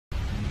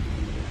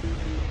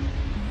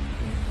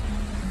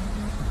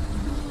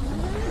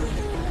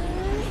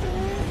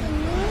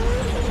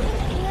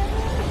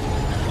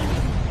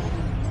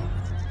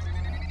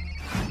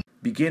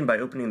Begin by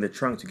opening the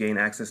trunk to gain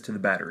access to the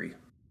battery.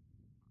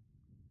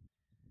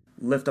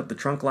 Lift up the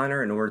trunk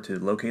liner in order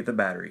to locate the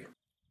battery.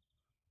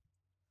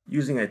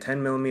 Using a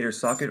 10mm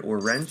socket or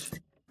wrench,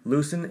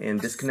 loosen and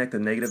disconnect the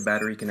negative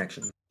battery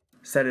connection.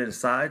 Set it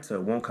aside so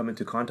it won't come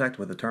into contact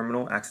with the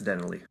terminal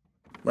accidentally.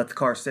 Let the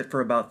car sit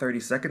for about 30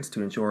 seconds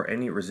to ensure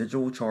any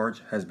residual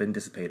charge has been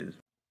dissipated.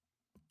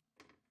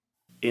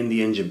 In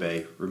the engine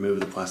bay, remove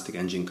the plastic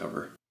engine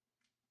cover.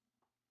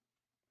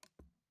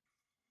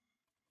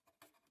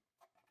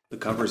 The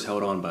cover is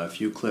held on by a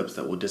few clips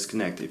that will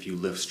disconnect if you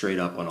lift straight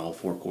up on all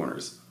four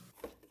corners.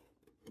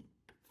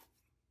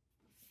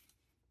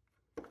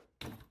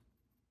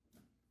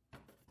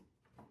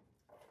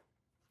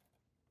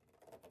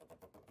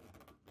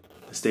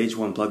 The Stage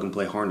 1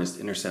 plug-and-play harness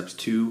intercepts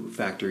two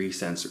factory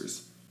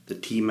sensors, the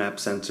T-map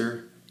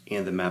sensor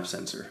and the map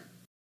sensor.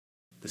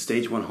 The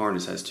Stage 1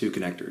 harness has two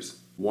connectors.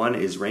 One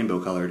is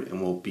rainbow colored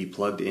and will be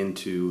plugged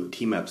into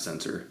T-map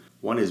sensor.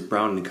 One is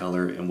brown in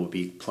color and will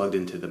be plugged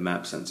into the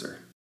map sensor.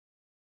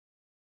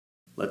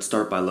 Let's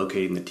start by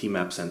locating the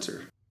T-map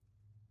sensor.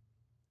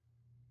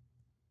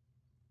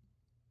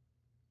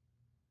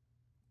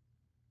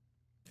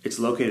 It's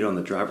located on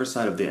the driver's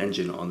side of the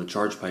engine on the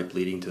charge pipe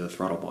leading to the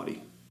throttle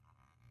body.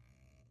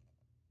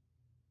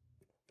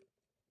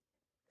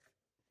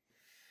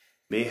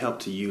 It may help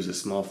to use a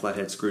small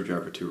flathead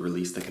screwdriver to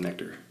release the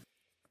connector.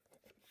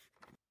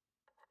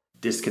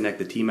 Disconnect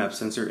the T-map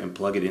sensor and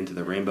plug it into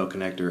the rainbow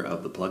connector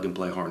of the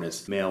plug-and-play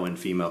harness, male and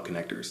female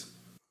connectors.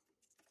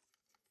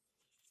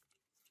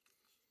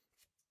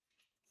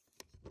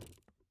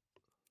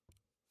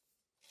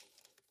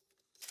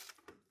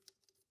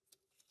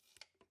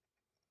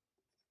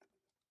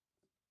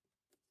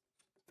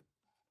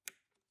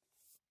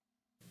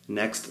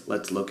 Next,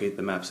 let's locate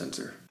the map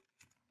sensor.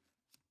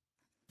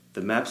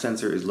 The map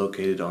sensor is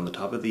located on the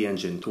top of the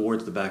engine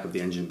towards the back of the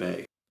engine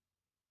bay.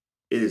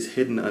 It is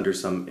hidden under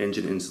some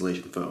engine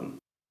insulation foam.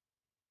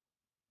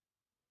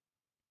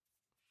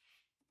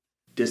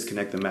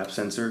 Disconnect the map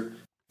sensor.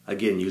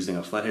 Again, using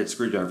a flathead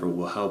screwdriver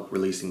will help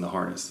releasing the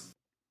harness.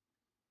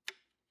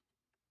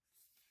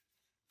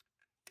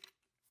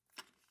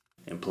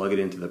 And plug it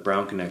into the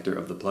brown connector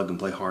of the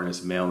plug-and-play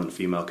harness, male and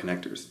female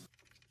connectors.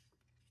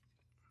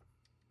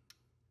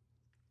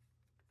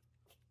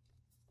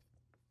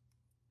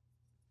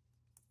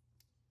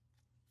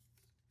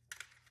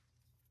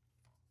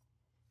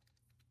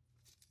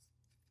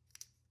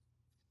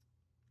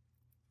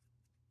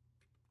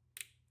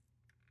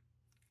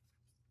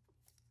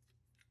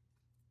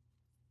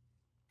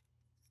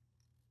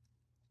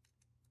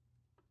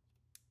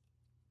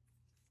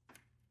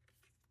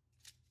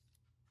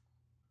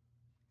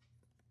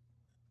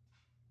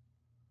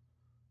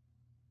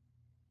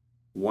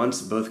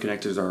 Once both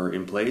connectors are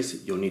in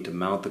place, you'll need to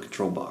mount the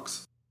control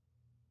box.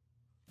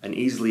 An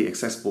easily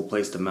accessible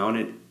place to mount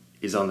it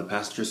is on the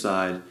passenger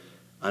side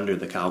under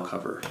the cowl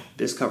cover.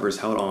 This cover is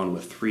held on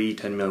with three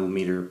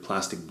 10mm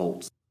plastic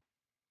bolts.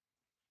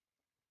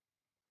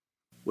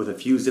 With a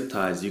few zip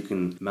ties, you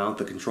can mount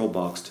the control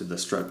box to the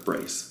strut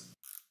brace.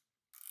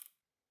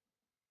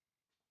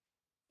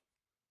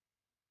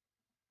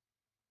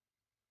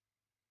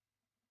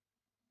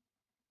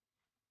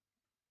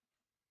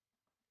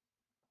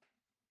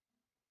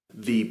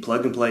 The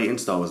plug-and-play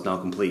install is now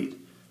complete.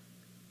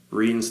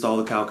 Reinstall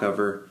the cowl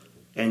cover,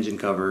 engine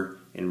cover,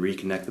 and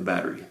reconnect the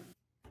battery.